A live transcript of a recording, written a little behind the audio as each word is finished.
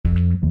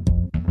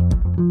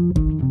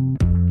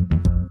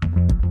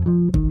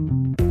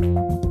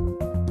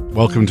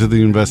Welcome to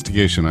The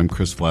Investigation. I'm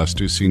Chris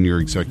Vlastu, Senior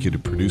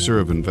Executive Producer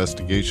of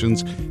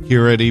Investigations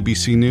here at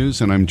ABC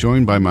News, and I'm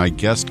joined by my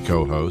guest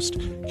co-host,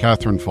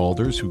 Catherine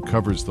Faulders, who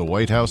covers the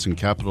White House and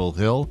Capitol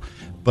Hill.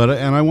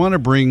 And I want to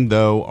bring,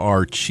 though,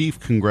 our chief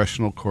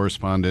congressional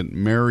correspondent,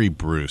 Mary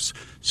Bruce.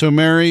 So,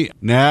 Mary,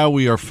 now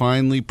we are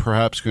finally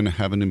perhaps going to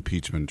have an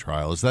impeachment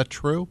trial. Is that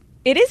true?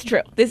 It is true.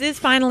 This is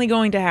finally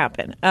going to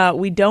happen.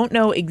 We don't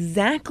know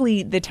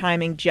exactly the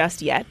timing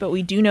just yet, but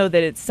we do know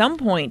that at some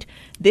point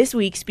this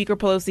week, Speaker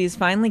Pelosi is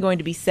finally going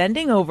to be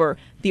sending over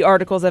the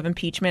articles of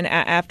impeachment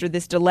after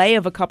this delay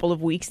of a couple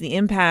of weeks. The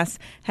impasse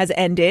has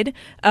ended.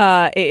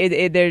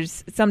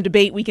 There's some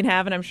debate we can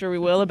have, and I'm sure we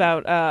will,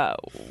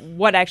 about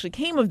what actually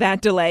came of that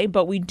delay,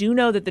 but we do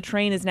know that the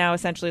train has now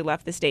essentially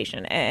left the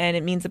station, and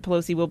it means that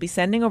Pelosi will be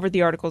sending over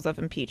the articles of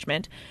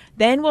impeachment.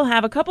 Then we'll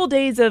have a couple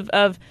days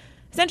of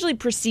essentially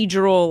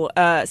procedural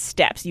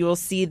steps. You will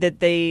see that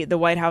the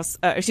White House,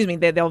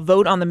 they'll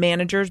vote on the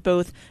managers,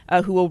 both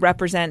who will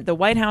represent the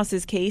White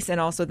House's case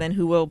and also then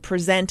who will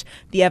present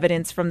the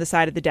evidence from the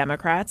side of the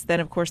Democrats.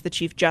 Then, of course, the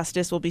Chief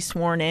Justice will be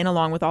sworn in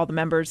along with all the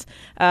members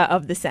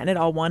of the Senate,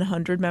 all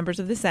 100 members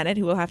of the Senate,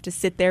 who will have to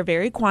sit there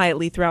very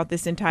quietly throughout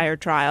this entire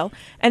trial.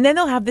 And then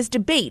they'll have this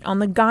debate on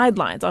the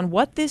guidelines on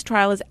what this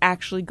trial is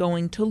actually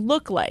going to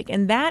look like.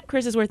 And that,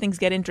 Chris, is where things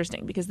get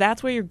interesting, because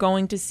that's where you're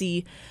going to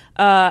see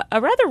a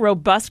rather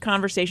robust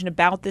conversation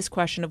about this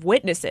question of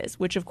witnesses,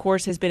 which, of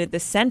course, has been at the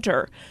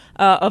center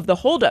of the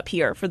holdup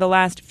here for the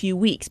last few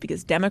weeks,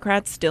 because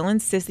Democrats still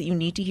insist that you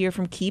need to hear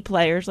from key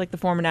players like the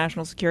former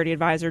National Security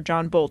Advisor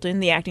John Bolton,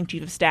 the acting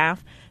chief of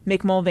staff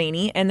Mick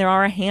Mulvaney, and there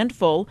are a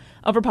handful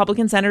of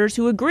Republican senators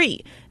who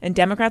agree. And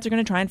Democrats are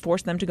going to try and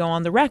force them to go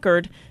on the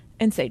record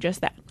and say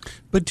just that.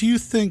 But do you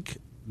think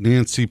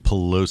Nancy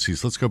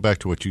Pelosi's, let's go back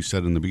to what you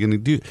said in the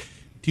beginning, do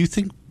you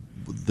think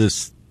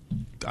this,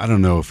 I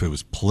don't know if it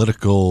was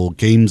political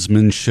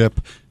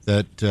gamesmanship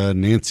that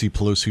Nancy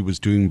Pelosi was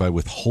doing by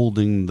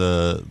withholding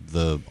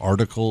the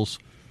articles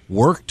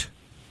worked,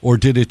 or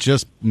did it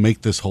just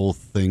make this whole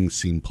thing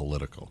seem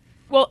political?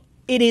 Well,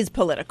 it is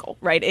political,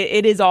 right?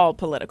 It is all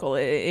political.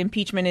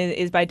 Impeachment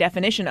is by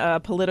definition a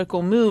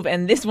political move,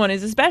 and this one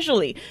is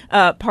especially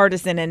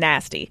partisan and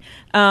nasty.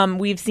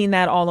 We've seen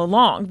that all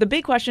along. The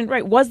big question,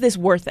 right, was this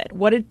worth it?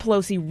 What did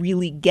Pelosi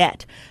really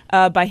get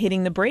by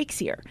hitting the brakes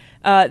here?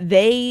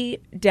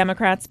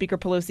 Democrats, Speaker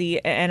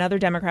Pelosi, and other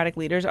Democratic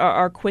leaders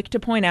are quick to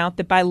point out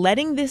that by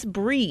letting this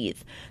breathe,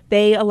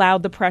 they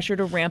allowed the pressure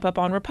to ramp up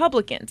on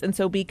Republicans. And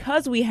so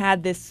because we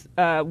had this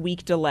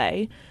week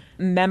delay,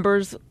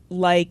 members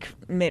like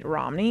Mitt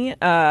Romney,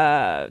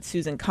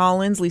 Susan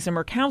Collins, Lisa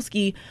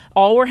Murkowski,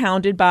 all were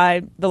hounded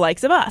by the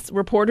likes of us.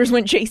 Reporters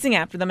went chasing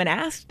after them and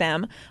asked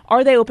them,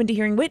 are they open to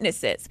hearing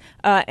witnesses?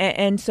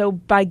 And so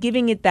by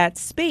giving it that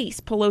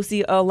space,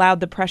 Pelosi allowed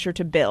the pressure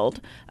to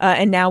build.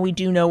 And now we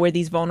do know where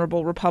these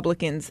vulnerable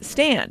Republicans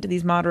stand,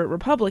 these moderate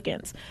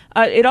Republicans.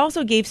 It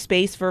also gave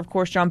space for, of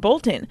course, John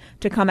Bolton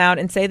to come out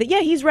and say that,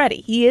 yeah, he's ready.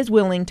 He is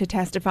willing to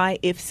testify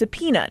if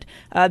subpoenaed.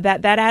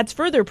 That adds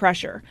further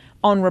pressure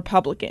on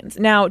Republicans.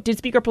 Now, did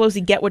Speaker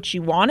Pelosi get what she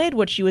wanted,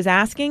 what she was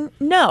asking?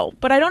 No,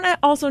 but I don't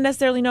also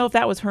necessarily know if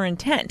that was her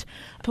intent.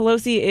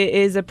 Pelosi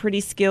is a pretty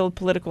skilled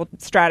political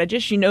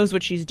strategist. She knows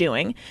what she's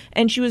doing,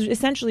 and she was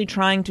essentially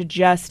trying to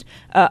just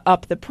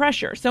up the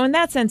pressure. So in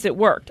that sense, it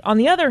worked. On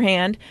the other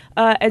hand,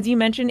 as you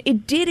mentioned,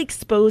 it did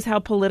expose how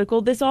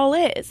political this all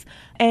is.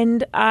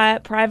 And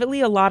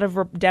privately, a lot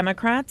of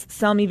Democrats,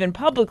 some even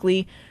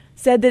publicly,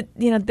 said that,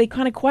 they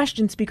kind of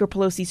questioned Speaker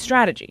Pelosi's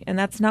strategy, and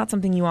that's not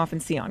something you often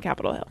see on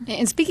Capitol Hill.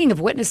 And speaking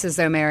of witnesses,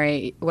 though,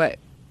 Mary, what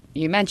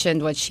you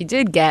mentioned, what she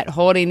did get,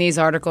 holding these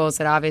articles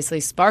that obviously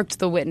sparked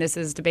the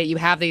witnesses debate. You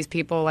have these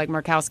people like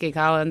Murkowski,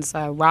 Collins,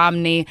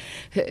 Romney,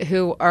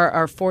 who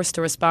are forced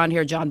to respond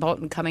here, John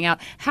Bolton coming out.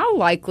 How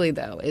likely,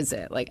 though, is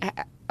it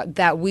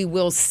that we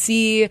will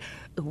see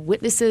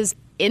witnesses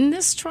in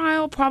this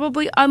trial?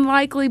 Probably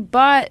unlikely,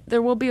 but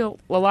there will be a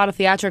lot of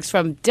theatrics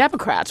from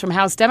Democrats, from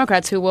House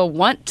Democrats, who will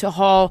want to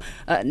haul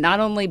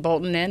not only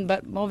Bolton in,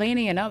 but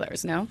Mulvaney and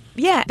others, no?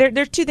 Yeah,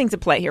 there's two things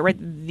at play here, right?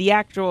 The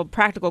actual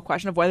practical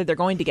question of whether they're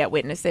going to get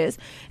witnesses.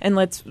 And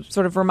let's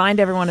sort of remind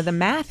everyone of the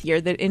math here,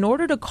 that in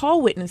order to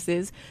call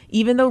witnesses,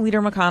 even though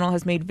Leader McConnell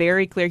has made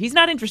very clear he's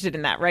not interested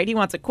in that, right? He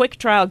wants a quick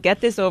trial,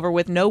 get this over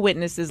with, no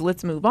witnesses,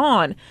 let's move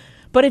on.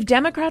 But if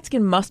Democrats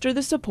can muster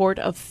the support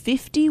of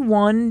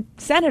 51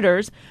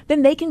 senators,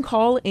 then they can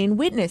call in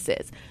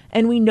witnesses.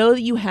 And we know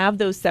that you have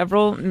those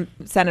several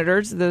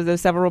senators,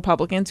 those several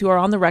Republicans who are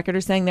on the record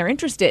are saying they're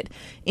interested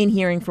in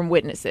hearing from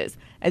witnesses.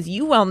 As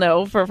you well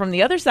know from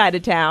the other side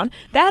of town,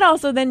 that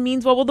also then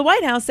means, well, will the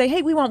White House say,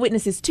 hey, we want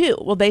witnesses too?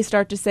 Will they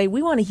start to say,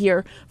 we want to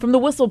hear from the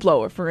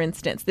whistleblower, for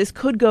instance? This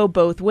could go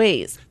both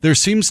ways. We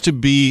seem to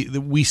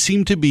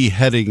be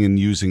heading and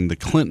using the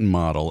Clinton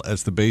model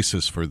as the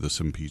basis for this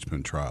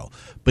impeachment trial.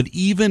 But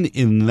even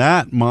in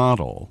that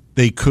model,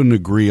 they couldn't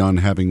agree on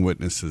having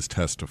witnesses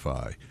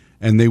testify.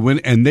 And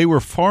they were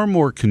far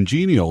more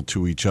congenial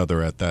to each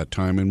other at that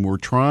time and were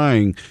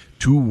trying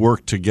to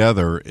work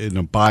together in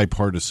a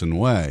bipartisan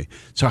way.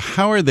 So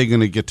how are they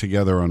going to get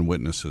together on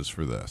witnesses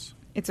for this?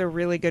 It's a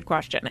really good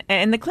question.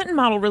 And the Clinton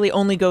model really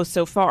only goes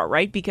so far,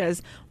 right?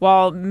 Because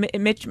while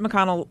Mitch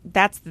McConnell,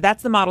 that's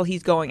the model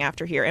he's going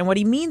after here. And what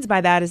he means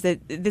by that is that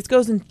this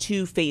goes in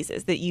two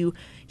phases, that you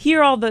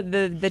hear all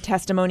the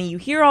testimony, you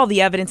hear all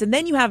the evidence, and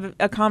then you have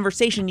a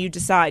conversation. You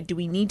decide, do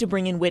we need to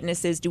bring in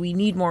witnesses? Do we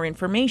need more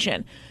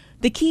information?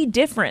 The key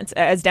difference,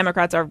 as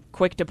Democrats are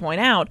quick to point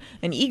out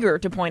and eager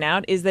to point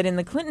out, is that in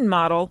the Clinton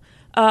model,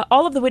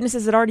 all of the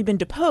witnesses had already been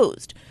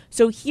deposed.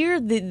 So here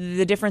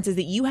the difference is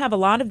that you have a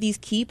lot of these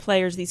key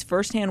players, these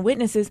firsthand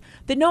witnesses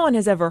that no one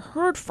has ever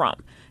heard from.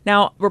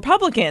 Now,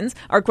 Republicans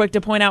are quick to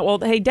point out, well,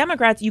 hey,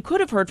 Democrats, you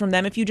could have heard from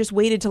them if you just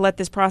waited to let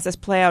this process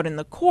play out in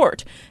the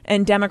court.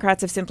 And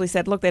Democrats have simply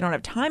said, look, they don't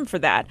have time for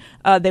that.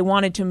 They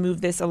wanted to move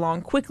this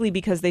along quickly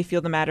because they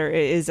feel the matter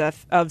is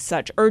of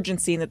such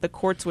urgency and that the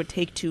courts would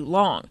take too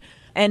long.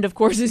 And of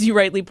course, as you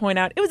rightly point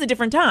out, it was a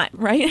different time,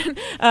 right?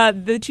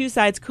 The two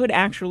sides could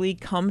actually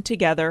come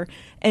together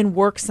and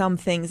work some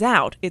things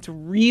out. It's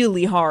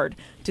really hard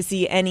to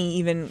see any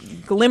even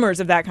glimmers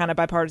of that kind of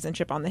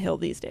bipartisanship on the Hill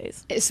these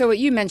days. So what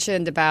you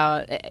mentioned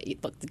about,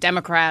 look, the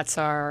Democrats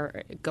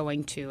are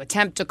going to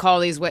attempt to call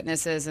these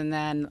witnesses and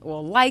then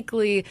will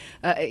likely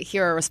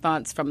hear a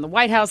response from the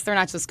White House. They're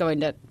not just going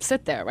to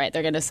sit there, right?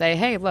 They're going to say,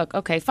 hey, look,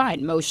 okay,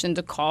 fine, motion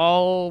to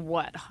call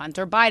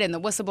Hunter Biden,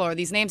 the whistleblower,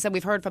 these names that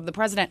we've heard from the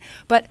president.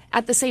 But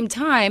at the same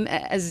time,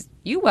 as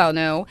you well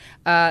know,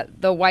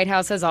 the White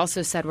House has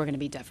also said we're going to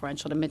be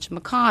deferential to Mitch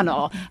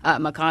McConnell.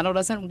 McConnell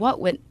doesn't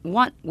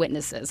want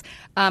witnesses.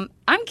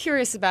 I'm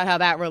curious about how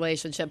that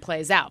relationship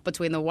plays out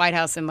between the White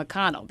House and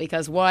McConnell,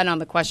 because one, on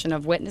the question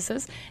of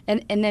witnesses,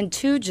 and then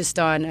two, just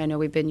on, I know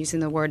we've been using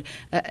the word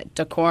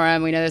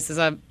decorum. We know this is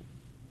a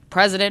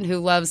president who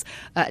loves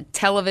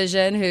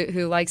television,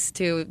 who likes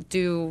to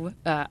do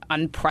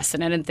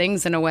unprecedented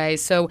things in a way.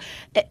 So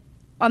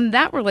on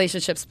that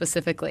relationship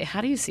specifically, how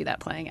do you see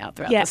that playing out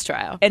throughout this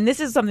trial? And this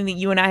is something that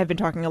you and I have been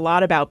talking a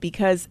lot about,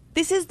 because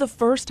this is the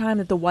first time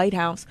that the White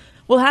House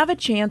will have a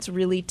chance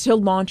really to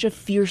launch a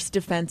fierce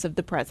defense of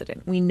the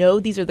president. We know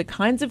these are the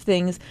kinds of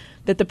things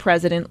that the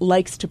president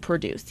likes to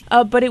produce.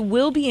 But it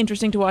will be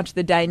interesting to watch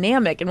the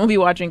dynamic, and we'll be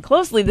watching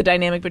closely the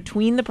dynamic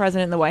between the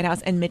president and the White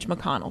House and Mitch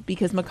McConnell,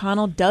 because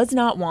McConnell does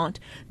not want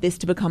this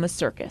to become a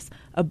circus.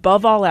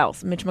 Above all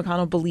else, Mitch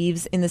McConnell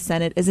believes in the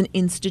Senate as an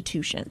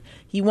institution.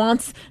 He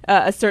wants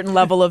a certain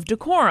level of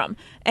decorum.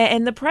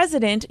 And the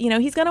president,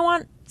 he's going to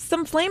want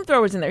some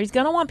flamethrowers in there. He's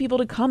going to want people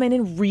to come in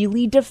and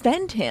really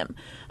defend him.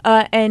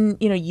 And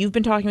you've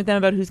been talking with them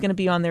about who's going to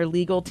be on their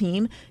legal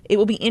team. It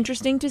will be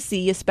interesting to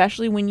see,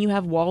 especially when you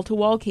have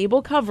wall-to-wall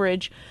cable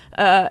coverage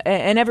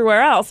and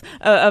everywhere else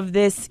of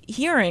this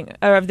hearing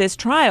or of this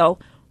trial,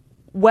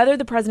 whether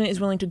the president is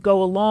willing to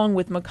go along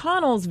with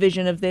McConnell's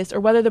vision of this, or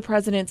whether the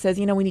president says,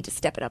 we need to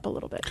step it up a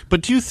little bit.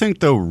 But do you think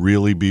there'll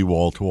really be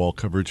wall-to-wall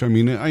coverage? I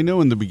mean, I know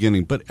in the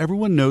beginning, but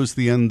everyone knows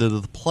the end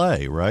of the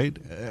play, right?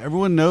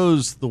 Everyone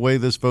knows the way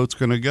this vote's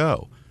going to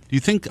go. Do you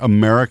think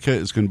America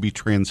is going to be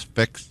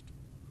transfixed?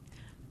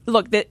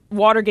 Look, that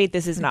Watergate,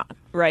 this is not,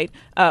 right?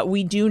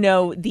 We do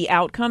know the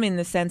outcome in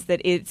the sense that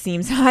it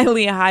seems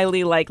highly,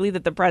 highly likely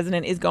that the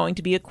president is going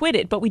to be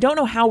acquitted, but we don't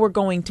know how we're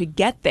going to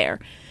get there.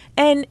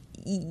 And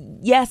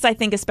yes, I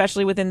think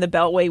especially within the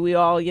Beltway, we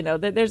all,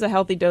 there's a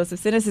healthy dose of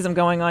cynicism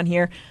going on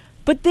here.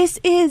 But this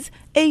is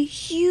a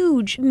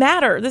huge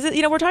matter. This is,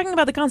 we're talking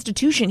about the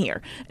Constitution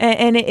here,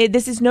 and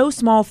this is no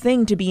small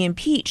thing to be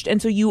impeached.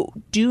 And so you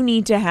do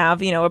need to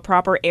have, a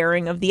proper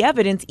airing of the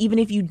evidence, even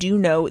if you do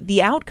know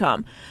the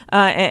outcome.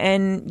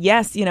 And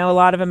yes, a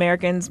lot of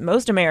Americans,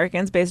 most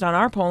Americans, based on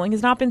our polling,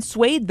 has not been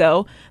swayed,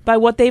 though, by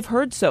what they've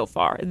heard so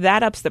far.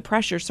 That ups the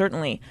pressure,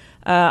 certainly,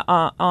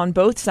 on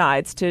both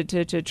sides to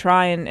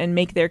try and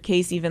make their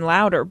case even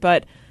louder.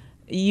 But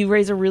you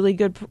raise a really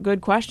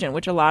good question,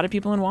 which a lot of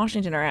people in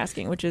Washington are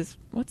asking, which is,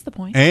 what's the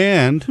point?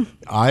 And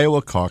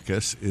Iowa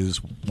caucus is,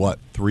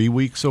 3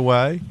 weeks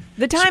away?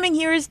 The timing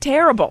here is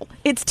terrible.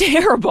 It's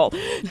terrible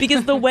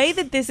because the way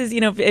that this is,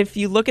 if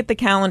you look at the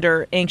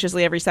calendar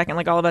anxiously every second,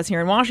 like all of us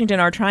here in Washington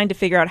are trying to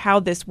figure out how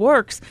this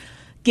works,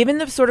 given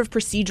the sort of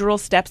procedural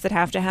steps that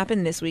have to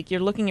happen this week, you're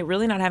looking at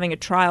really not having a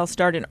trial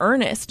start in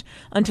earnest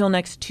until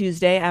next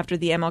Tuesday after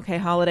the MLK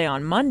holiday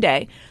on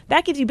Monday.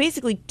 That gives you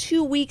basically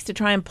 2 weeks to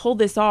try and pull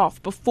this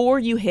off before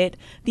you hit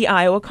the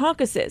Iowa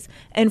caucuses.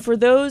 And for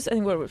those, I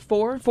think,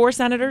 four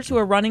senators who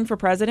are running for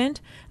president,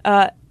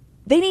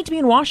 they need to be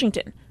in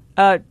Washington.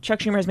 Chuck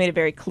Schumer has made it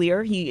very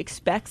clear he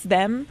expects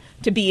them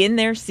to be in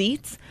their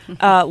seats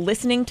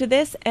listening to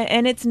this.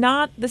 And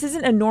this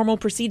isn't a normal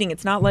proceeding.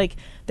 It's not like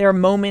there are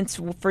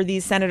moments for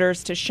these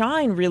senators to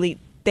shine, really.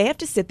 They have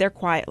to sit there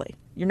quietly.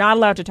 You're not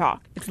allowed to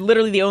talk. It's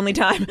literally the only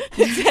time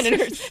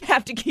senators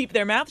have to keep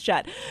their mouth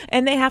shut.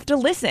 And they have to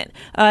listen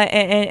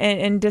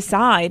and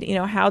decide,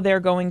 how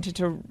they're going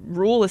to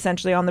rule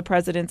essentially on the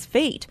president's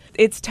fate.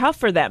 It's tough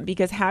for them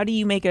because how do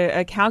you make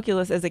a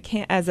calculus as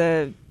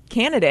a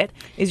candidate,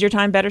 is your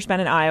time better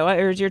spent in Iowa,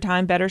 or is your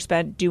time better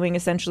spent doing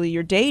essentially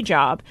your day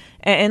job?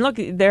 And look,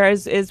 there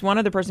is one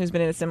other person who's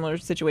been in a similar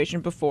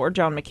situation before,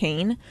 John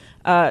McCain,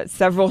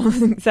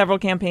 several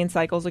campaign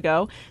cycles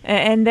ago,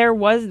 and there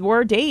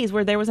were days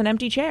where there was an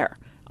empty chair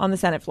on the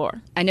Senate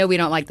floor. I know we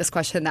don't like this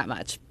question that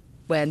much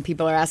when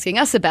people are asking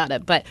us about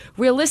it, but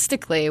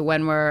realistically,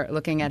 when we're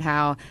looking at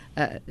how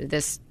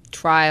this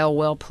trial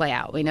will play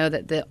out, we know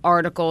that the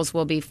articles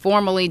will be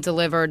formally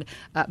delivered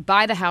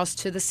by the House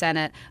to the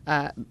Senate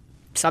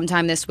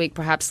sometime this week,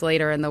 perhaps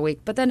later in the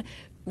week. But then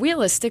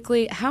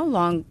realistically, how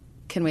long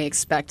can we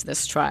expect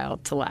this trial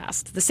to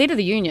last? The State of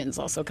the Union is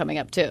also coming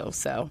up, too.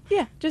 So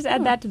yeah, just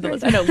add that to the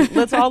list. I know.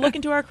 Let's all look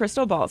into our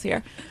crystal balls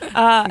here.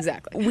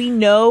 Exactly. We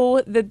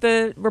know that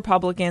the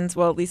Republicans,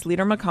 well, at least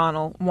Leader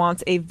McConnell,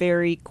 wants a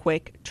very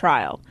quick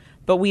trial.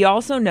 But we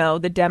also know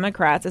the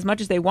Democrats, as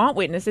much as they want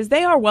witnesses,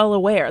 they are well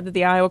aware that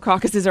the Iowa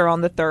caucuses are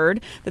on the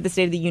 3rd, that the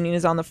State of the Union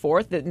is on the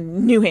 4th, that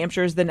New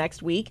Hampshire is the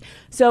next week.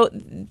 So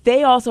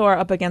they also are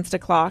up against a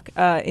clock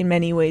in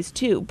many ways,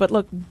 too. But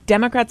look,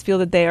 Democrats feel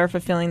that they are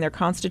fulfilling their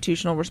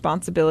constitutional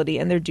responsibility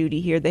and their duty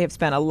here. They have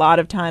spent a lot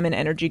of time and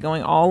energy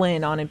going all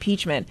in on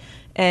impeachment.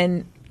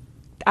 And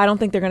I don't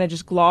think they're going to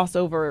just gloss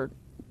over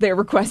their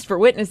request for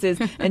witnesses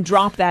and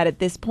drop that at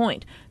this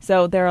point.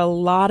 So there are a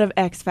lot of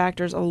X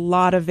factors, a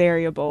lot of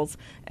variables,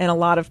 and a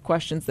lot of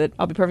questions that,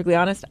 I'll be perfectly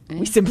honest,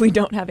 we simply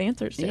don't have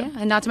answers to. Yeah,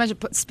 and not to mention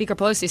Speaker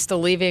Pelosi is still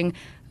leaving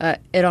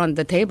it on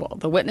the table,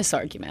 the witness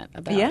argument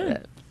about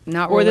it.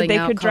 Not or that they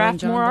out could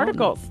draft more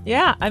articles.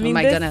 Yeah, I mean,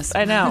 my goodness.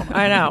 I know.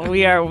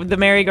 The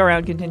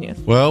merry-go-round continues.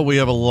 Well, we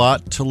have a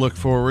lot to look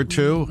forward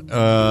to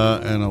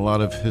and a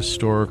lot of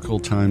historical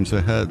times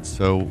ahead.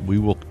 So we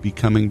will be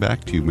coming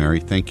back to you,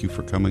 Mary. Thank you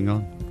for coming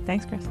on.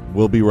 Thanks, Chris.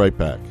 We'll be right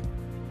back.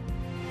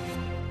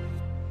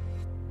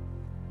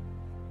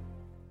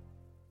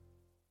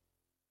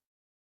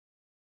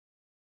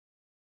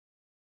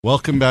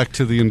 Welcome back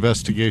to The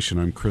Investigation.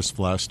 I'm Chris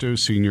Vlasto,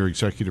 Senior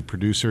Executive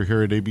Producer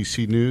here at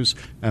ABC News,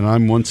 and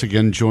I'm once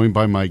again joined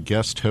by my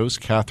guest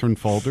host, Catherine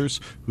Faulders,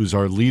 who's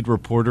our lead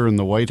reporter in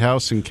the White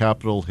House and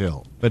Capitol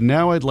Hill. But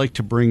now I'd like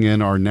to bring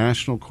in our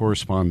national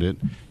correspondent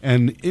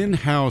and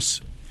in-house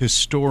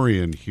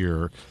historian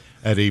here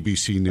at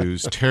ABC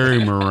News,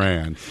 Terry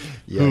Moran,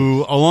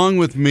 who, along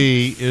with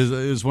me,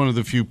 is one of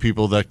the few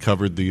people that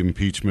covered the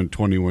impeachment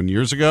 21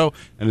 years ago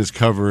and is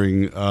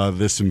covering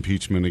this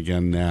impeachment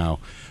again now.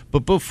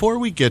 But before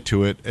we get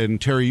to it, and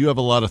Terry, you have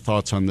a lot of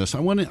thoughts on this, I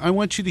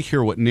want you to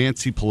hear what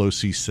Nancy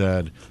Pelosi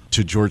said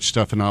to George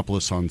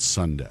Stephanopoulos on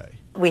Sunday.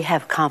 We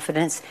have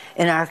confidence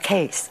in our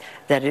case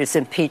that it is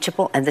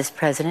impeachable, and this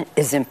president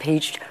is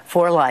impeached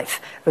for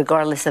life,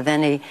 regardless of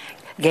any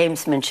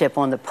gamesmanship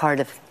on the part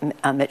of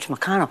Mitch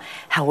McConnell.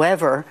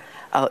 However,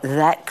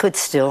 that could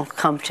still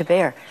come to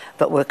bear.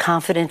 But we're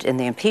confident in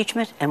the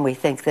impeachment, and we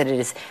think that it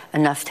is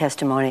enough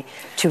testimony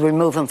to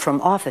remove him from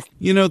office.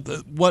 You know,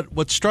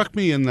 what struck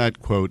me in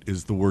that quote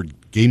is the word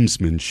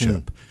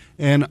gamesmanship.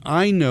 And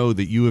I know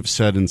that you have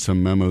said in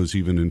some memos,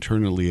 even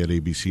internally at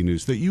ABC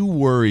News, that you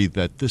worry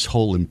that this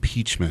whole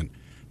impeachment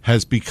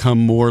has become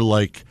more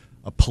like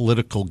a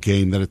political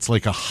game, that it's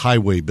like a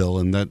highway bill,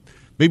 and that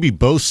maybe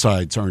both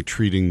sides aren't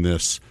treating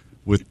this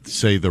with,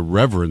 say, the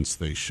reverence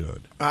they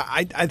should.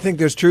 I think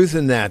there's truth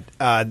in that.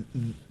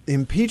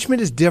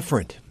 Impeachment is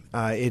different.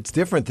 It's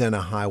different than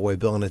a highway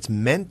bill, and it's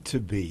meant to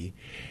be.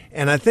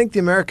 And I think the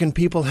American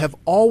people have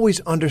always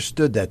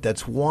understood that.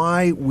 That's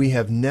why we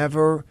have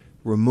never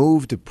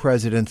removed a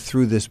president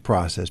through this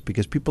process,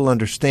 because people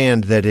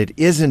understand that it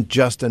isn't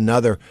just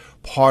another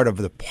part of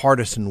the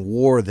partisan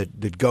war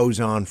that goes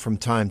on from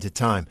time to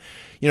time.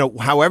 You know,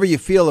 however you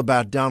feel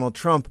about Donald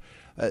Trump,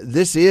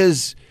 this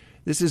is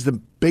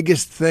the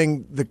biggest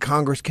thing that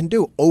Congress can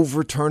do: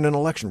 overturn an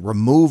election,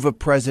 remove a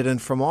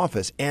president from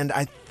office. And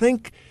I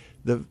think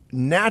the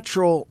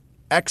natural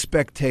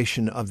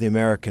expectation of the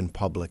American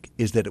public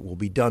is that it will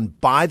be done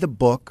by the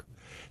book.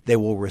 They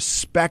will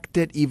respect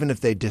it, even if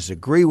they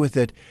disagree with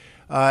it.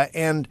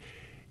 And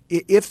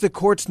if the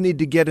courts need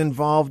to get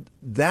involved,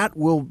 that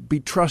will be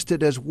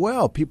trusted as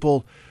well.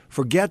 People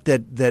forget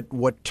that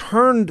what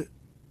turned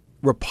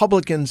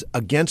Republicans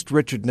against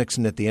Richard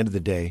Nixon at the end of the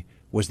day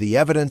was the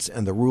evidence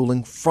and the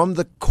ruling from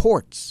the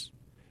courts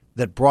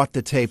that brought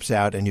the tapes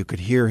out, and you could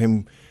hear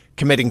him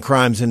committing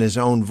crimes in his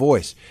own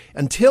voice.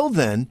 Until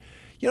then,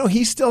 you know,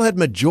 he still had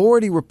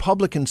majority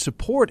Republican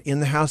support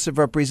in the House of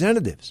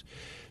Representatives.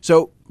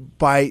 So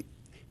by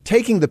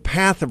taking the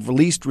path of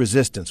least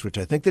resistance, which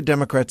I think the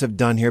Democrats have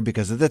done here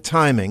because of the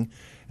timing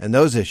and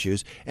those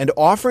issues, and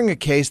offering a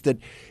case that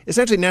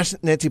essentially Nancy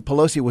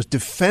Pelosi was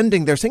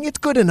defending, they're saying it's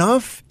good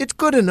enough,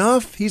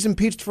 he's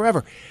impeached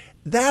forever.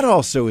 That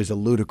also is a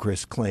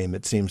ludicrous claim,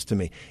 it seems to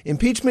me.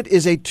 Impeachment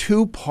is a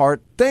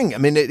two-part thing. I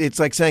mean, it's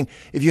like saying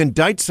if you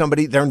indict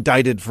somebody, they're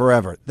indicted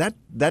forever.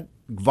 That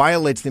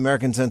violates the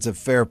American sense of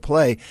fair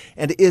play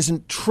and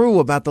isn't true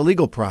about the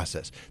legal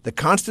process. The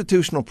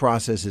constitutional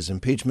process is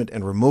impeachment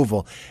and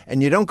removal,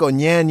 and you don't go,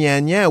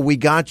 we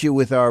got you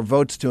with our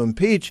votes to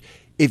impeach.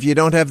 if you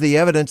don't have the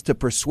evidence to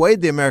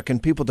persuade the American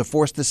people to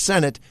force the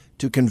Senate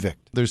to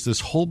convict. There's this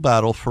whole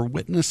battle for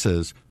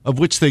witnesses, of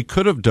which they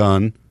could have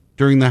done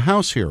during the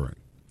House hearing,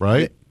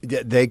 right?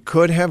 They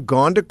could have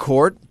gone to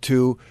court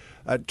to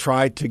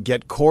try to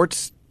get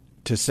courts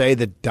to say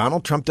that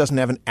Donald Trump doesn't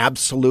have an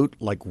absolute,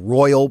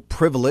 royal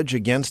privilege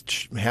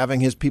against having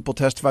his people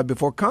testify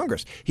before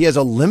Congress. He has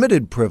a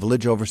limited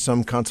privilege over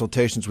some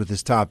consultations with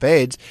his top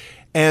aides.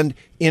 And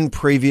in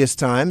previous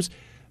times,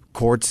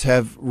 courts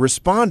have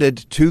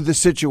responded to the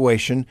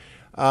situation,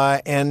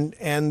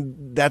 and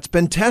that's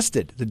been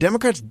tested. The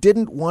Democrats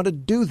didn't want to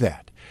do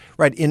that.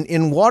 Right.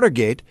 In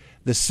Watergate,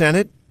 the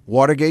Senate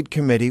Watergate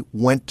Committee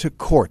went to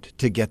court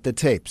to get the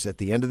tapes. At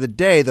the end of the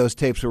day, those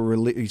tapes were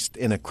released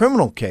in a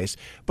criminal case,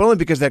 but only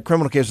because that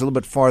criminal case was a little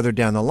bit farther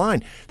down the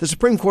line. The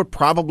Supreme Court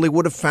probably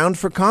would have found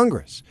for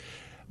Congress.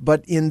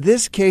 But in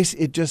this case,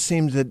 it just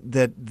seems that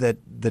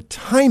the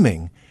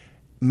timing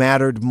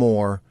mattered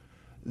more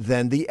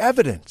than the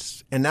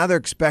evidence. And now they're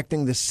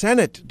expecting the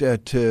Senate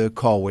to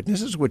call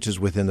witnesses, which is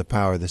within the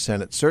power of the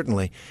Senate,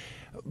 certainly.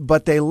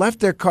 But they left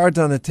their cards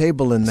on the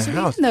table in the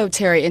House. Even though,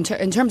 Terry, in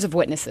terms of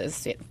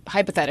witnesses,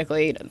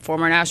 hypothetically,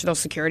 former National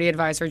Security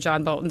Advisor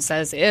John Bolton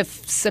says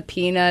if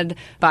subpoenaed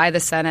by the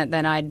Senate,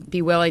 then I'd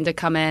be willing to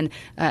come in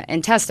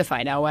and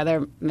testify. Now,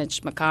 whether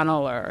Mitch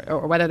McConnell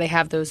or whether they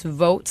have those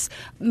votes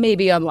may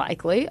be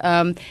unlikely.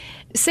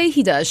 Say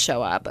he does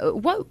show up.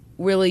 What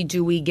really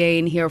do we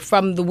gain here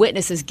from the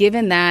witnesses,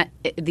 given that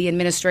the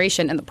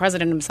administration and the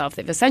president himself,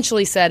 they've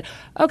essentially said,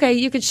 okay,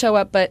 you could show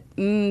up, but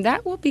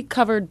that will be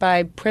covered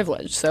by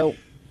privilege. So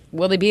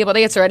will they be able to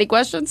answer any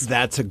questions?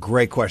 That's a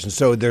great question.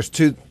 So there's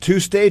two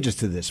stages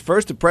to this.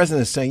 First, the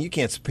president is saying you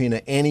can't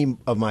subpoena any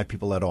of my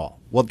people at all.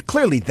 Well,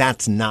 clearly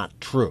that's not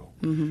true.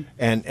 Mm-hmm.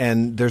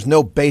 And there's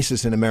no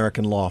basis in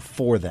American law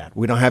for that.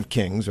 We don't have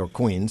kings or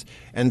queens.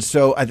 And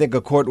so I think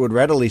a court would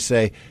readily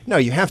say, no,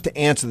 you have to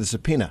answer the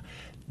subpoena.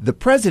 The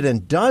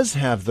president does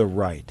have the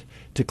right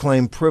to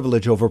claim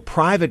privilege over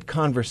private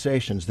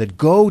conversations that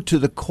go to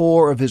the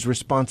core of his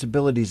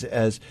responsibilities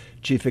as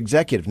chief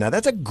executive. Now,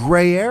 that's a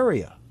gray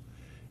area.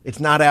 It's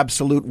not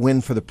absolute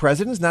win for the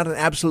president. It's not an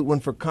absolute win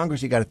for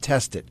Congress. You got to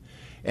test it.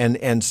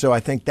 And so I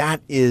think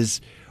that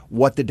is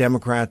what the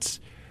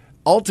Democrats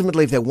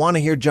ultimately, if they want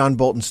to hear John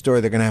Bolton's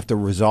story, they're going to have to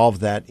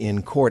resolve that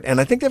in court.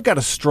 And I think they've got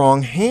a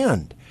strong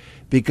hand.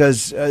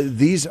 Because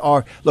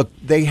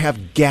they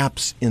have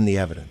gaps in the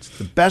evidence.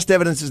 The best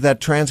evidence is that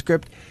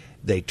transcript.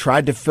 They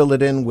tried to fill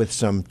it in with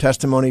some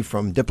testimony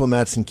from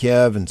diplomats in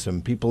Kiev and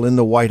some people in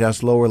the White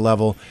House lower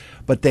level.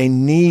 But they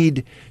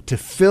need to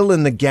fill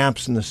in the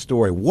gaps in the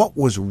story. What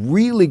was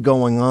really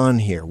going on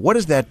here? What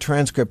is that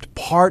transcript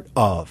part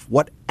of?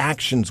 What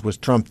actions was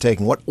Trump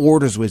taking? What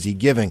orders was he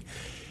giving?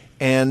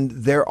 And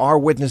there are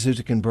witnesses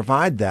who can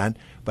provide that.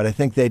 But I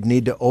think they'd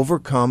need to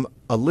overcome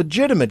a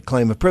legitimate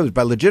claim of privilege.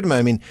 By legitimate,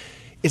 I mean,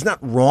 it's not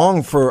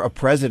wrong for a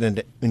president,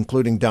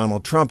 including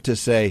Donald Trump, to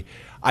say,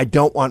 I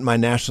don't want my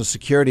national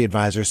security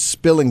advisor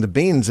spilling the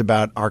beans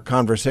about our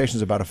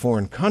conversations about a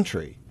foreign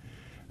country.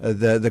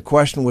 The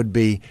question would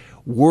be,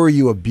 were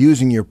you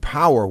abusing your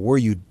power? Were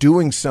you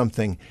doing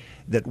something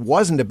that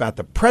wasn't about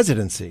the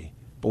presidency,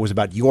 but was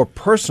about your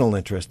personal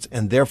interests,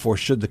 and therefore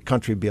should the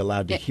country be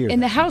allowed to hear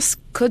And that? the House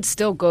could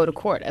still go to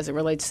court as it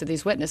relates to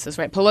these witnesses,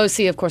 right?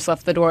 Pelosi, of course,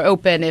 left the door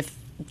open. If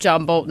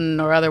John Bolton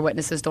or other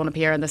witnesses don't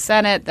appear in the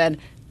Senate, then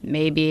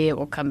maybe it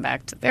will come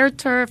back to their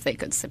turf. They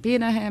could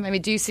subpoena him. I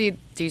mean, do you see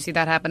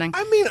that happening?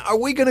 I mean, are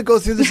we going to go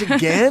through this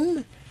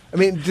again? I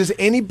mean, does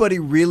anybody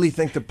really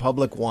think the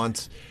public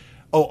wants,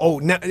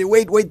 now,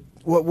 wait,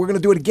 we're going to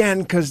do it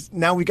again because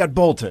now we got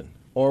Bolton.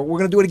 Or we're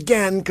going to do it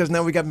again because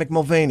now we got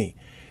McMulvaney.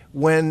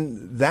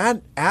 When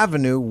that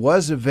avenue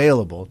was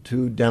available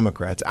to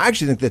Democrats, I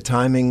actually think the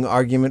timing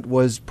argument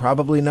was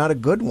probably not a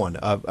good one.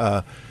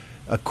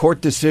 A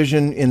court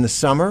decision in the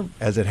summer,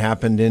 as it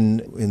happened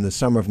in the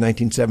summer of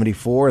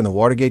 1974 in the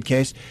Watergate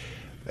case,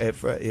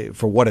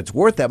 for what it's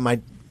worth, that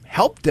might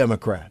help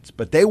Democrats.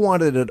 But they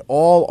wanted it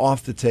all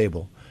off the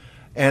table.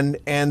 And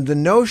the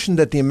notion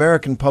that the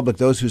American public,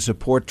 those who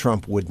support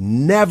Trump, would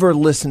never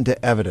listen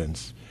to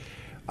evidence,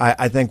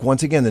 I think,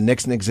 once again, the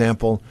Nixon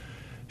example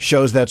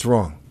shows that's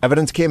wrong.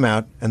 Evidence came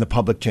out and the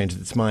public changed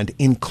its mind,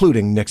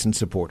 including Nixon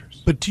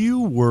supporters. But do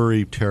you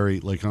worry, Terry,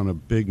 on a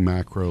big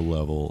macro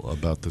level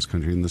about this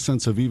country in the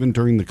sense of even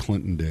during the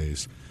Clinton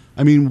days?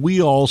 I mean,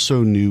 we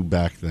also knew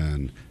back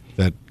then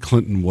that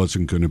Clinton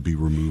wasn't going to be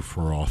removed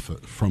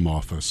from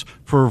office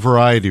for a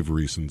variety of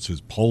reasons.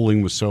 His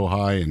polling was so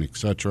high and et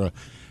cetera.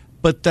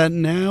 But that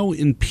now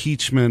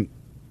impeachment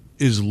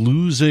is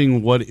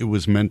losing what it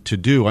was meant to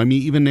do. I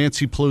mean, even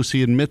Nancy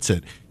Pelosi admits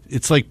it.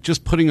 It's like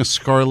just putting a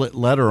scarlet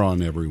letter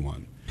on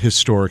everyone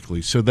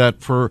historically, so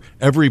that for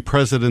every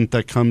president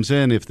that comes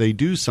in, if they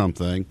do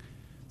something,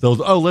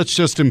 let's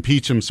just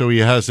impeach him so he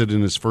has it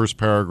in his first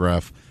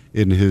paragraph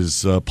in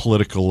his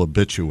political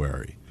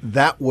obituary.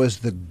 that was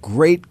the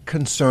great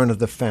concern of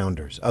the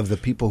founders, of the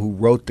people who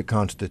wrote the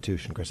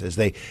Constitution, Chris, as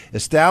they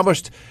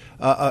established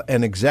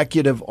an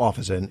executive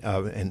office,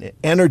 an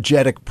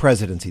energetic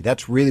presidency.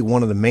 That's really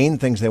one of the main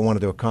things they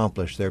wanted to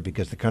accomplish there,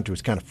 because the country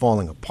was kind of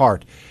falling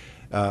apart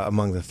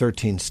among the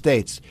 13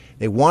 states.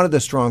 They wanted a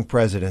strong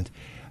president,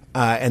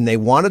 and they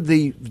wanted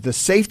the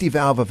safety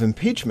valve of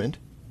impeachment,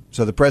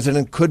 so the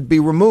president could be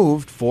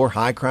removed for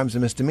high crimes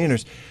and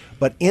misdemeanors.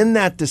 But in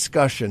that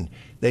discussion,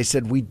 they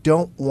said, we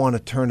don't want to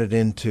turn it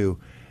into,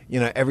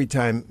 every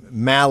time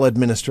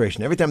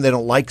maladministration. Every time they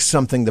don't like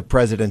something the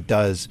president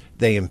does,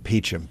 they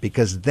impeach him.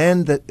 Because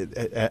then,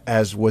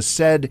 as was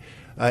said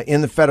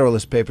in the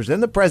Federalist Papers,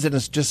 then the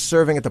president's just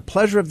serving at the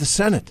pleasure of the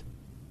Senate,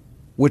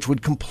 which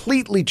would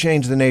completely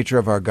change the nature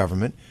of our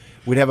government.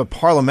 We'd have a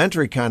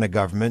parliamentary kind of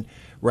government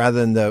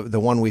rather than the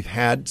one we've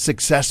had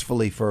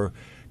successfully for a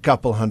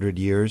couple hundred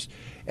years.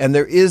 And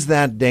there is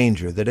that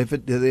danger that if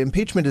the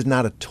impeachment is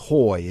not a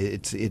toy,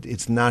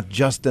 it's not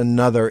just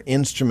another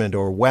instrument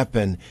or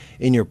weapon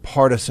in your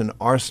partisan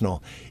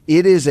arsenal.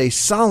 It is a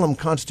solemn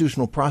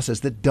constitutional process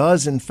that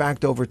does, in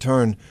fact,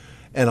 overturn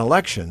an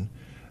election.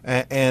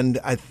 And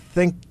I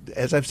think,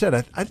 as I've said,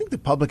 I think the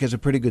public has a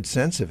pretty good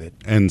sense of it.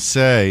 And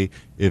say,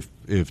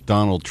 if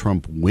Donald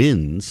Trump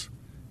wins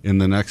in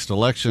the next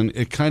election,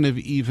 it kind of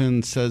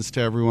even says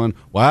to everyone,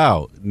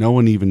 wow, no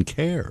one even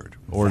cared,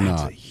 or not.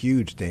 That's a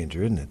huge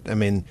danger, isn't it? I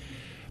mean,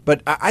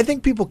 but I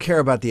think people care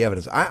about the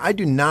evidence. I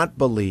do not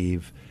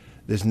believe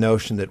this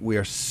notion that we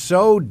are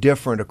so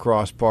different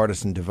across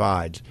partisan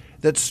divides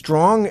that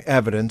strong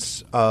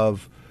evidence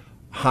of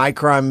high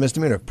crime,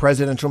 misdemeanor,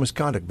 presidential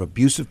misconduct,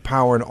 abuse of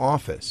power in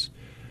office,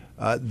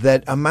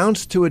 that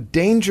amounts to a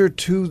danger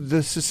to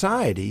the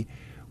society,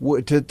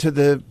 to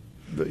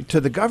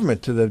the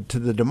government, to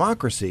the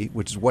democracy,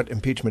 which is what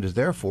impeachment is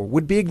there for,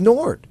 would be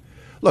ignored.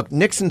 Look,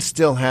 Nixon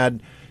still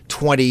had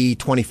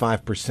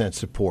 25%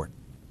 support,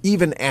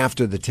 even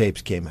after the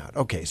tapes came out.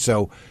 Okay,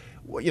 so,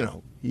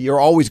 you're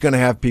always going to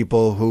have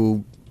people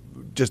who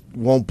just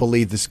won't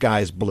believe the sky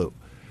is blue.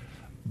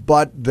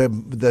 But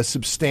the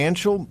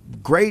substantial,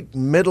 great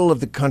middle of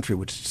the country,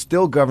 which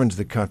still governs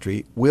the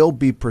country, will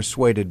be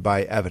persuaded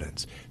by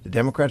evidence. The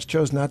Democrats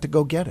chose not to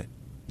go get it.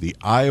 The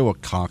Iowa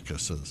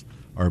caucuses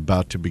are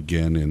about to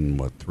begin in,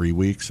 3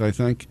 weeks, I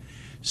think.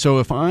 So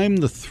if I'm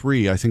the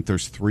three, I think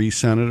there's 3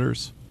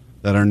 senators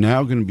that are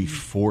now going to be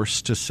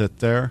forced to sit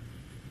there.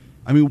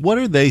 I mean, what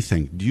do they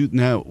think?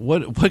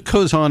 What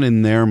goes on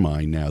in their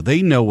mind now?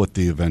 They know what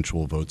the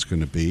eventual vote's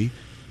going to be,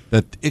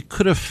 that it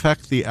could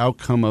affect the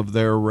outcome of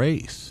their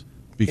race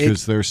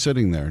because they're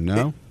sitting there,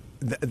 no?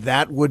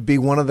 That would be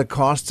one of the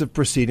costs of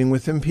proceeding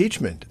with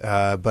impeachment.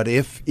 But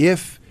if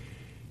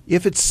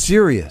it's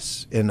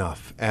serious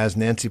enough, as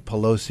Nancy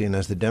Pelosi and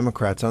as the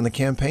Democrats on the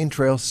campaign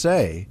trail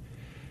say,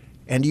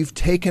 and you've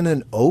taken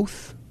an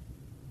oath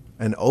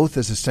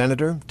as a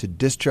senator to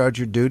discharge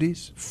your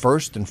duties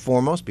first and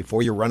foremost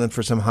before you're running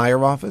for some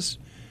higher office,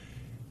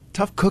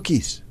 tough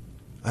cookies.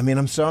 I mean,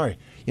 I'm sorry.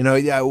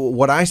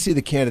 What I see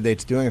the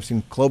candidates doing, I've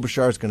seen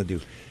Klobuchar is going to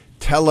do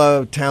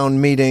teletown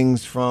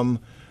meetings from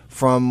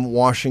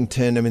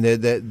Washington. I mean,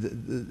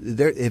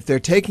 if they're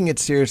taking it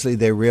seriously,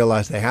 they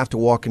realize they have to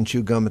walk and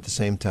chew gum at the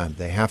same time.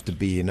 They have to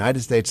be a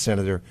United States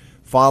senator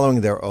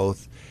following their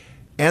oath,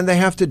 and they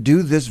have to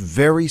do this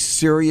very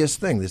serious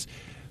thing, this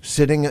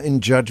sitting in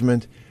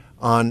judgment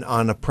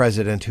on a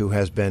president who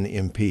has been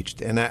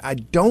impeached. And I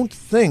don't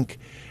think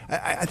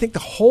I think the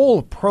whole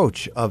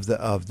approach of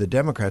the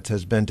Democrats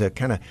has been to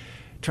kind of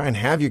try and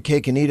have your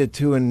cake and eat it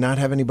too, and not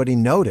have anybody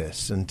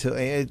notice. Until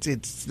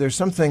there's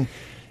something.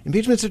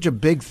 Impeachment's such a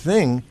big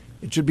thing;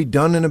 it should be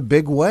done in a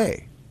big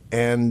way,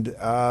 and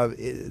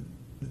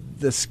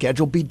the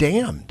schedule be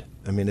damned.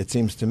 I mean, it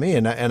seems to me,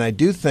 and I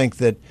do think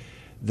that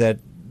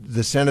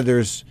the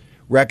senators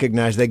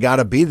recognize they got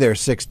to be there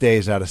 6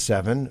 days out of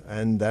 7,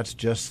 and that's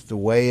just the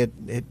way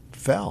it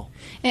fell.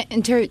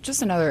 And Terry,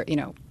 just another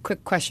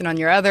quick question on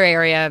your other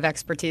area of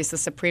expertise, the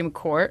Supreme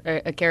Court,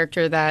 a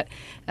character that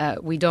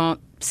we don't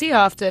see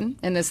often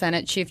in the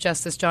Senate. Chief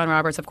Justice John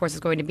Roberts, of course, is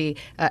going to be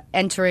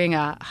entering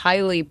a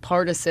highly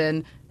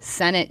partisan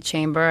Senate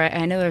chamber.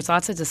 I know there's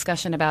lots of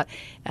discussion about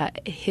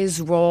his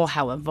role,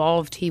 how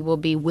involved he will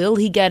be. Will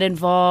he get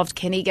involved?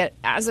 Can he get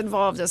as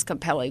involved as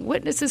compelling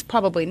witnesses?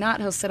 Probably not.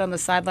 He'll sit on the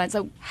sidelines.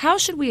 So how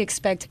should we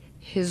expect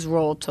his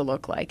role to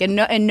look like? And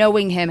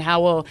knowing him,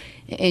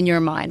 in your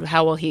mind,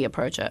 how will he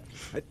approach it?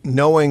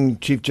 Knowing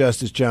Chief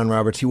Justice John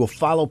Roberts, he will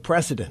follow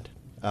precedent.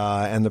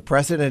 And the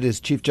precedent is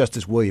Chief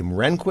Justice William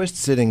Rehnquist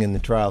sitting in the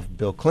trial of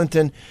Bill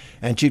Clinton,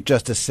 and Chief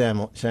Justice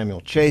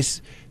Samuel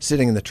Chase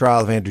sitting in the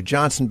trial of Andrew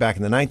Johnson back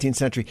in the 19th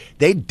century.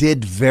 They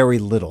did very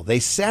little. They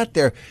sat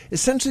there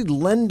essentially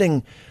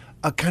lending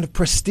a kind of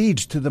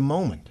prestige to the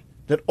moment,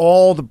 that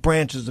all the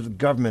branches of the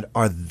government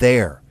are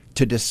there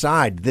to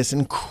decide this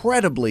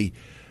incredibly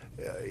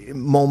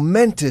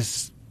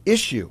momentous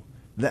issue.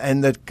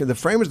 And the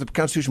framers of the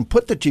Constitution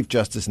put the Chief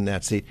Justice in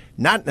that seat,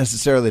 not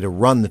necessarily to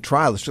run the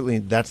trial. Certainly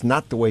that's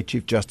not the way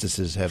Chief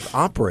Justices have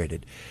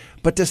operated,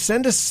 but to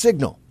send a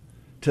signal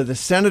to the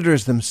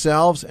senators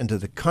themselves and to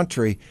the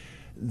country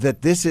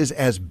that this is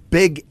as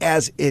big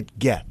as it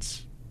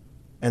gets.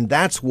 And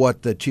that's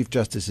what the Chief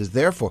Justice is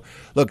there for.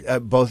 Look,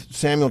 both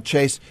Samuel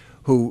Chase,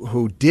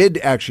 who did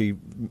actually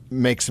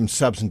make some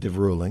substantive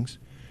rulings,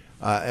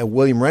 and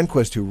William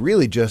Rehnquist, who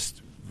really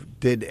just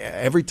did,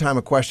 every time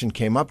a question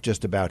came up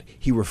just about,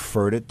 he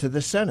referred it to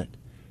the Senate.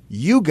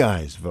 You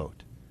guys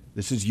vote.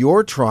 This is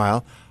your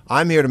trial.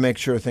 I'm here to make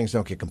sure things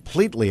don't get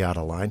completely out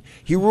of line.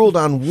 He ruled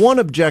on one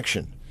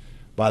objection,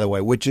 by the way,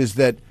 which is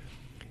that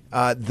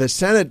the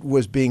Senate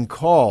was being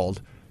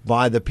called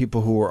by the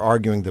people who were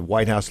arguing, the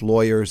White House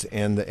lawyers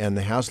and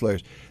the House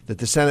lawyers, that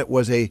the Senate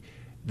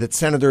that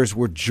senators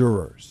were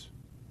jurors.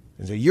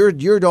 And so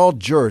you're all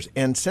jurors.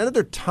 And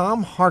Senator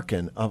Tom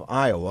Harkin of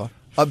Iowa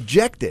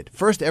objected.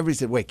 First, everybody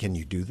said, wait, can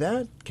you do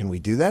that? Can we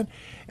do that?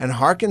 And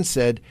Harkin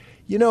said,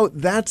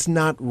 that's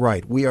not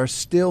right. We are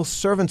still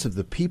servants of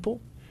the people.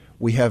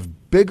 We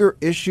have bigger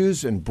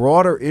issues and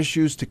broader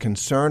issues to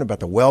concern about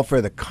the welfare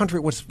of the country,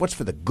 what's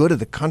for the good of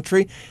the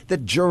country,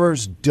 that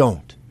jurors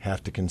don't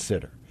have to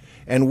consider.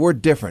 And we're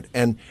different.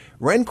 And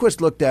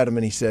Rehnquist looked at him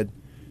and he said,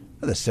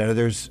 the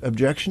senator's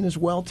objection is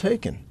well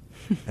taken.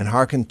 And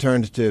Harkin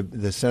turned to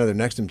the senator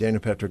next to him,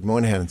 Daniel Patrick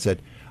Moynihan, and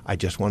said, I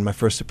just won my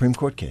first Supreme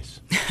Court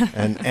case.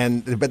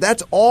 But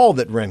that's all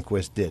that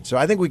Rehnquist did. So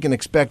I think we can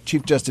expect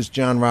Chief Justice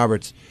John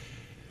Roberts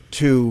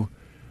to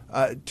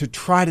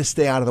try to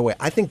stay out of the way.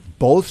 I think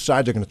both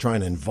sides are going to try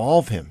and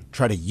involve him,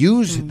 try to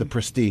use the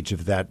prestige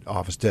of that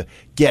office to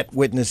get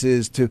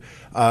witnesses, to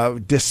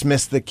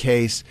dismiss the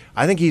case.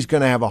 I think he's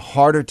going to have a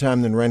harder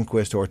time than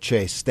Rehnquist or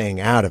Chase staying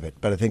out of it,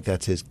 but I think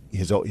that's his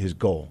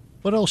goal.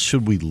 What else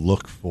should we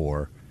look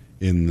for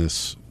in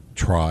this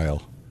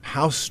trial?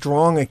 How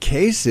strong a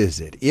case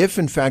is it? If,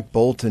 in fact,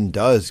 Bolton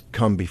does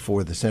come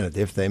before the Senate,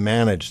 if they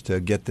manage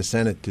to get the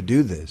Senate to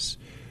do this,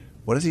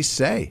 what does he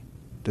say?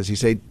 Does he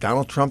say,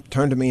 Donald Trump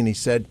turned to me and he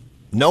said,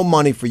 no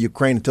money for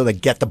Ukraine until they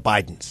get the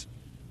Bidens?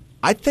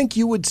 I think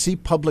you would see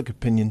public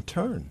opinion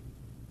turn.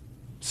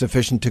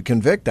 Sufficient to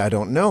convict, I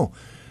don't know.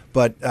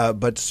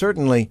 But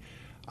certainly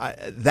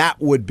that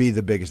would be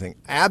the biggest thing.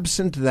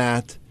 Absent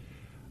that,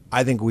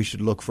 I think we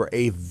should look for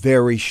a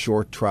very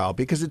short trial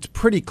because it's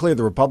pretty clear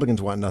the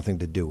Republicans want nothing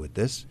to do with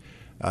this.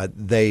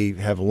 They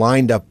have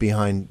lined up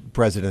behind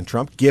President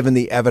Trump, given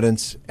the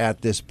evidence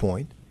at this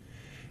point.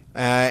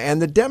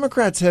 And the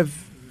Democrats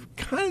have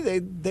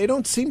they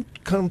don't seem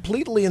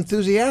completely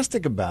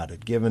enthusiastic about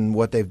it, given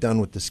what they've done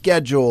with the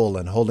schedule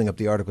and holding up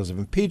the articles of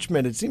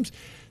impeachment. It seems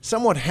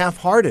somewhat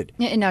half-hearted.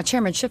 Yeah, now,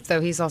 Chairman Schiff,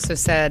 though, he's also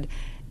said,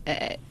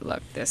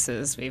 look,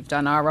 we've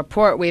done our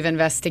report, we've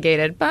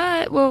investigated,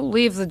 but we'll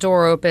leave the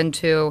door open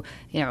to,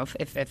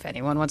 if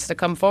anyone wants to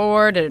come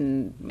forward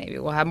and maybe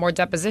we'll have more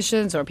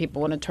depositions or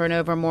people want to turn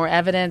over more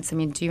evidence. I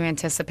mean, do you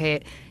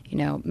anticipate,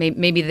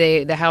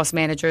 maybe the House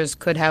managers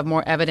could have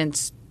more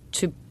evidence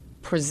to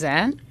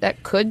present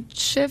that could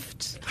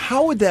shift?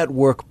 How would that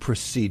work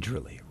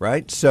procedurally,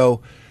 right? So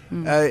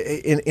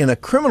in a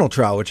criminal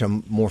trial, which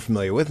I'm more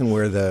familiar with and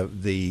where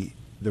the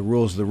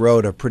rules of the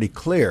road are pretty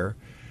clear,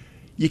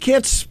 you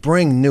can't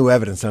spring new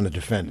evidence on a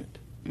defendant,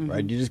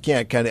 right? You just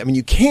can't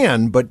you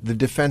can, but the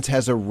defense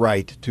has a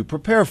right to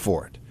prepare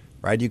for it,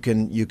 right? You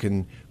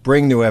can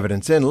bring new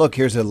evidence in. Look,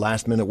 here's a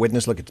last-minute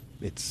witness. Look,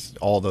 it's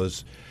all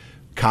those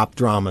cop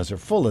dramas are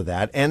full of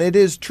that, and it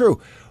is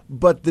true.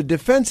 But the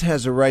defense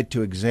has a right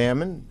to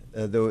examine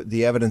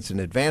the evidence in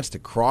advance, to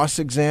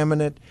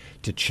cross-examine it,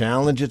 to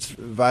challenge its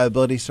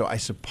viability. So I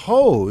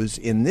suppose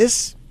in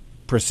this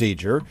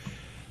procedure,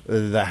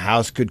 the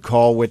House could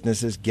call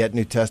witnesses, get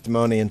new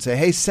testimony, and say,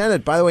 hey,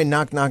 Senate, by the way,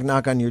 knock, knock,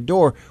 knock on your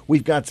door.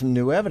 We've got some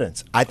new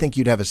evidence. I think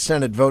you'd have a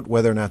Senate vote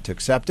whether or not to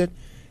accept it.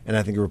 And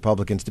I think the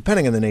Republicans,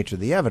 depending on the nature of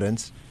the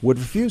evidence, would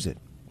refuse it.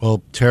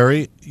 Well,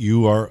 Terry,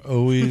 you are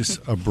always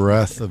a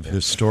breath of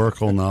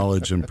historical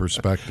knowledge and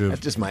perspective.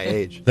 That's just my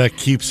age. That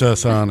keeps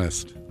us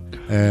honest.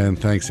 And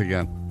thanks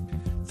again.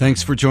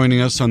 Thanks for joining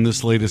us on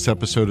this latest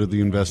episode of The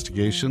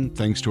Investigation.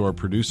 Thanks to our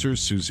producers,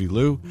 Susie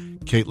Liu,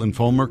 Caitlin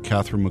Fulmer,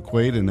 Catherine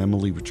McQuaid, and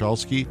Emily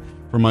Wachowski.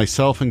 For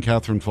myself and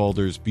Catherine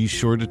Falders, be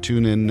sure to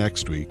tune in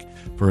next week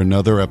for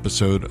another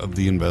episode of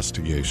The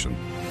Investigation.